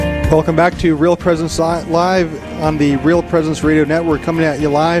Welcome back to Real Presence Live on the Real Presence Radio Network, coming at you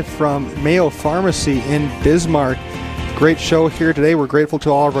live from Mayo Pharmacy in Bismarck. Great show here today. We're grateful to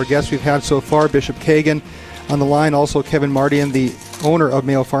all of our guests we've had so far. Bishop Kagan on the line, also Kevin Mardian, the owner of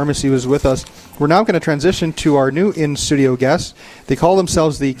Mayo Pharmacy, was with us. We're now going to transition to our new in-studio guests. They call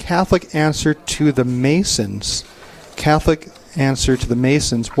themselves the Catholic Answer to the Masons. Catholic Answer to the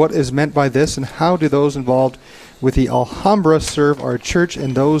Masons. What is meant by this, and how do those involved with the Alhambra serve our church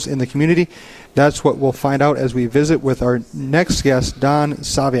and those in the community? That's what we'll find out as we visit with our next guest, Don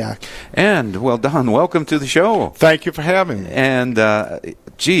Saviak. And, well, Don, welcome to the show. Thank you for having me. And,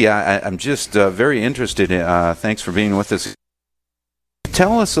 I'm just very interested. Thanks for being with us.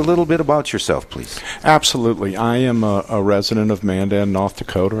 Tell us a little bit about yourself, please. Absolutely. I am a resident of Mandan, North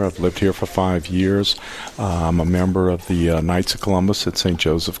Dakota. I've lived here for 5 years. I'm a member of the Knights of Columbus at St.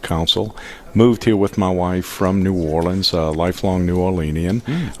 Joseph Council. Moved here with my wife from New Orleans, a lifelong New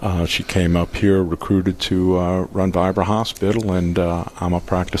Orleanian. She came up here, recruited to run Vibra Hospital, and I'm a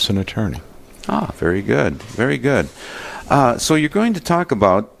practicing attorney. Ah, very good. Very good. So you're going to talk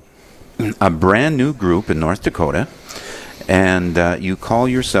about a brand new group in North Dakota, and you call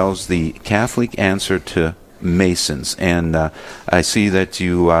yourselves the Catholic Answer to Masons. And I see that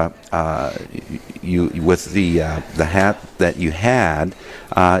you with the hat that you had,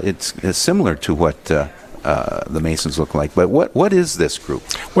 it's similar to what the Masons look like. But what is this group?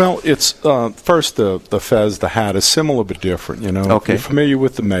 Well, it's first the fez, the hat is similar but different. You know, okay. If you're familiar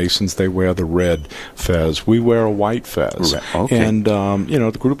with the Masons, they wear the red fez. We wear a white fez. Right. Okay. And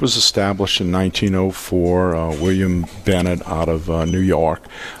the group was established in 1904. William Bennett out of New York.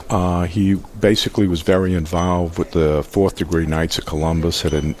 He basically was very involved with the Fourth Degree Knights of Columbus,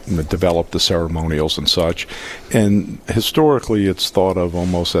 had developed the ceremonials and such. And historically, it's thought of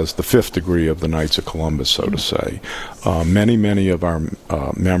almost as the Fifth Degree of the Knights of Columbus, so to say. Many of our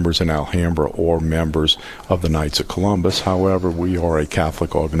members in Alhambra are members of the Knights of Columbus. However, we are a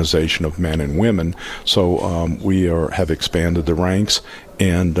Catholic organization of men and women, so we have expanded the ranks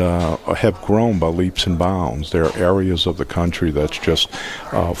and have grown by leaps and bounds. There are areas of the country that's just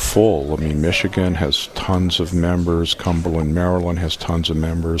full. I mean, Michigan has tons of members. Cumberland, Maryland has tons of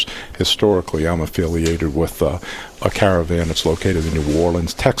members. Historically, I'm affiliated with a caravan that's located in New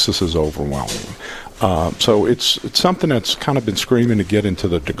Orleans. Texas is overwhelming. So it's something that's kind of been screaming to get into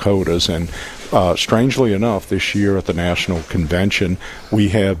the Dakotas, and strangely enough, this year at the National Convention, we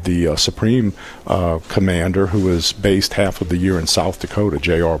have the Supreme Commander, who is based half of the year in South Dakota,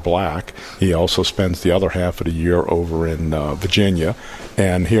 J.R. Black. He also spends the other half of the year over in Virginia,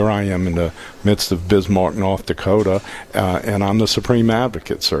 and here I am in the midst of Bismarck, North Dakota, and I'm the Supreme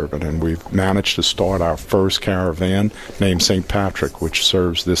Advocate serving, and we've managed to start our first caravan named St. Patrick, which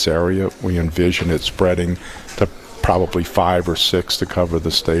serves this area. We envision it spreading to probably 5 or 6 to cover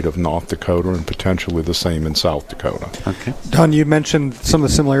the state of North Dakota, and potentially the same in South Dakota. Okay. Don, you mentioned some of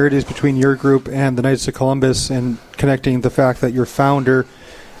the similarities between your group and the Knights of Columbus, and connecting the fact that your founder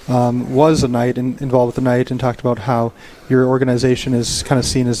was a knight and involved with the knight, and talked about how your organization is kind of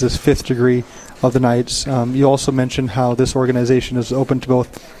seen as this fifth degree of the Knights. You also mentioned how this organization is open to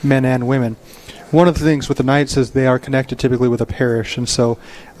both men and women. One of the things with the Knights is they are connected typically with a parish, and so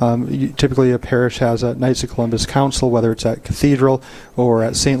typically a parish has a Knights of Columbus council, whether it's at Cathedral or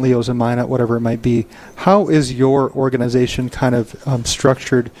at St. Leo's in Minot, whatever it might be. How is your organization kind of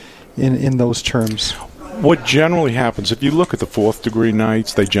structured in those terms? What generally happens, if you look at the Fourth Degree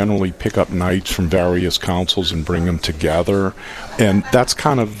Knights, they generally pick up knights from various councils and bring them together, and that's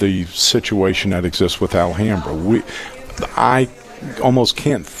kind of the situation that exists with Alhambra. I almost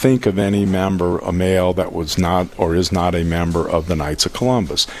can't think of any member, a male, that was not or is not a member of the Knights of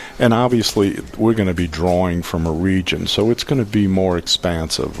Columbus. And obviously, we're going to be drawing from a region, so it's going to be more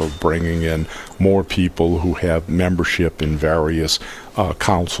expansive of bringing in more people who have membership in various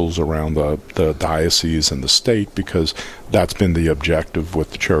councils around the diocese and the state, because that's been the objective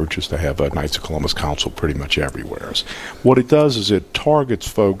with the church, is to have a Knights of Columbus council pretty much everywhere. What it does is it targets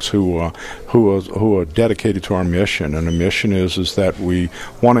folks who are dedicated to our mission, and the mission is that we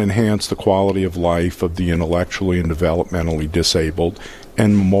want to enhance the quality of life of the intellectually and developmentally disabled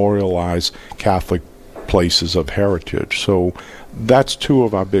and memorialize Catholic places of heritage. So that's two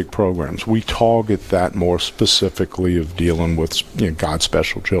of our big programs. We target that more specifically of dealing with God's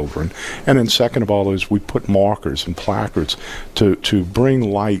special children. And then second of all is we put markers and placards to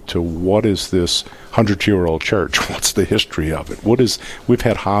bring light to what is this 100-year-old church. What's the history of it? We've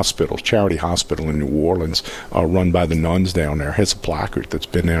had hospitals, Charity Hospital in New Orleans, run by the nuns down there, has a placard that's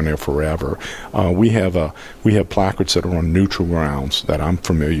been down there forever. We have placards that are on neutral grounds that I'm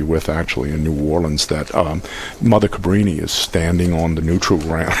familiar with, actually, in New Orleans, that Mother Cabrini is standing on the neutral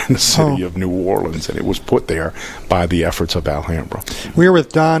ground in the city of New Orleans, and it was put there by the efforts of Alhambra. We are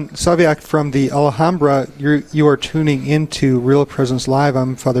with Don Saviak from the Alhambra. You are tuning into Real Presence Live.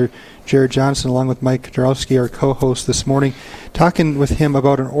 I'm Father Jared Johnson, along with Mike Kudrowski, our co-host this morning, talking with him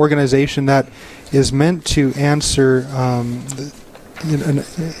about an organization that is meant to answer an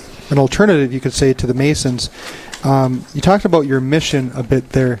alternative, you could say, to the Masons. You talked about your mission a bit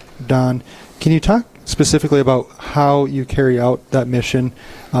there, Don. Can you talk specifically about how you carry out that mission,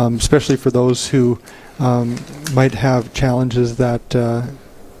 especially for those who might have challenges that are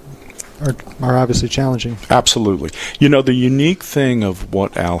obviously challenging? Absolutely. You know, the unique thing of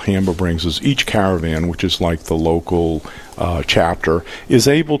what Alhambra brings is each caravan, which is like the local chapter, is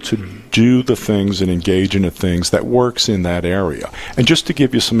able to do the things and engage in the things that works in that area. And just to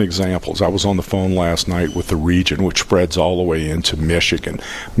give you some examples, I was on the phone last night with the region, which spreads all the way into Michigan.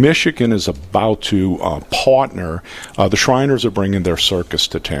 Michigan is about to partner. The Shriners are bringing their circus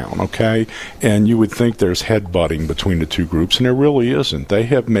to town, okay? And you would think there's headbutting between the two groups, and there really isn't. They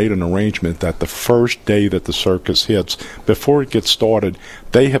have made an arrangement that the first day that the circus hits, before it gets started,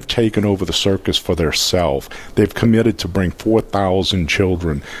 they have taken over the circus for themselves. They've committed to bring 4,000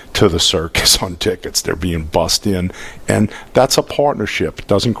 children to the circus on tickets. They're being bussed in, and that's a partnership. It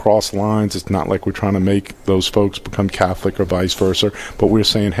doesn't cross lines. It's not like we're trying to make those folks become Catholic or vice versa, but we're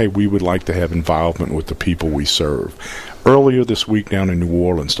saying, hey, we would like to have involvement with the people we serve. Earlier this week down in New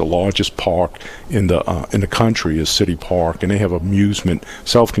Orleans, the largest park in the country is City Park, and they have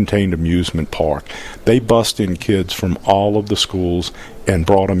self-contained amusement park. They bussed in kids from all of the schools and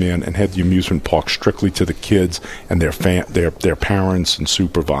brought them in and had the amusement park strictly to the kids and their parents and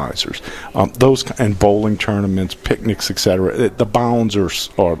supervisors. Those and bowling tournaments, picnics, etc. The bounds are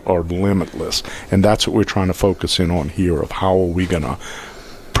limitless, and that's what we're trying to focus in on here. Of how are we going to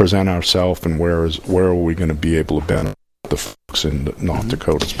present ourselves, and where are we going to be able to benefit the folks in North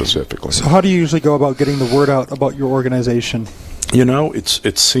Dakota specifically. So how do you usually go about getting the word out about your organization? You know,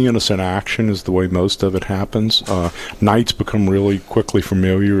 it's seeing us in action is the way most of it happens. Knights become really quickly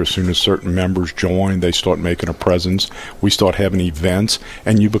familiar. As soon as certain members join, they start making a presence. We start having events,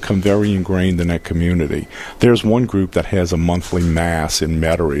 and you become very ingrained in that community. There's one group that has a monthly mass in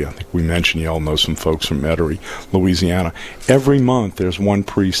Metairie. I think we mentioned, you all know some folks from Metairie, Louisiana. Every month there's one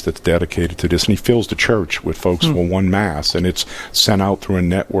priest that's dedicated to this, and he fills the church with folks for one mass, and it's sent out through a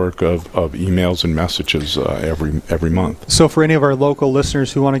network of emails and messages every month. So for any of our local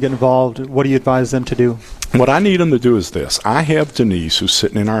listeners who want to get involved, what do you advise them to do? What I need them to do is this. I have Denise, who's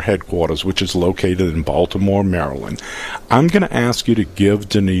sitting in our headquarters, which is located in Baltimore, Maryland. I'm going to ask you to give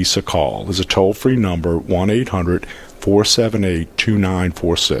Denise a call. There's a toll-free number,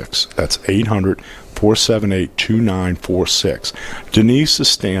 1-800-478-2946. That's 800-478-2946. Denise is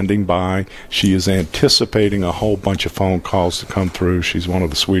standing by. She is anticipating a whole bunch of phone calls to come through. She's one of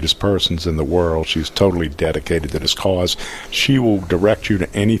the sweetest persons in the world. She's totally dedicated to this cause. She will direct you to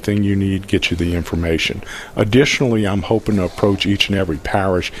anything you need, get you the information. Additionally, I'm hoping to approach each and every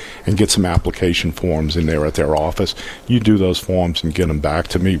parish and get some application forms in there at their office. You do those forms and get them back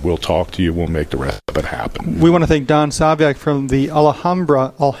to me. We'll talk to you. We'll make the rest of it happen. We want to thank Don Saviak from the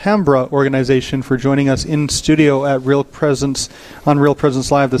Alhambra organization for joining us in studio at Real Presence on Real Presence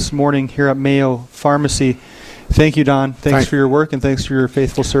Live this morning here at Mayo Pharmacy. Thank you, Don. Thanks for your work, and thanks for your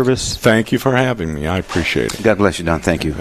faithful service. Thank you for having me. I appreciate it. God bless you, Don. Thank you.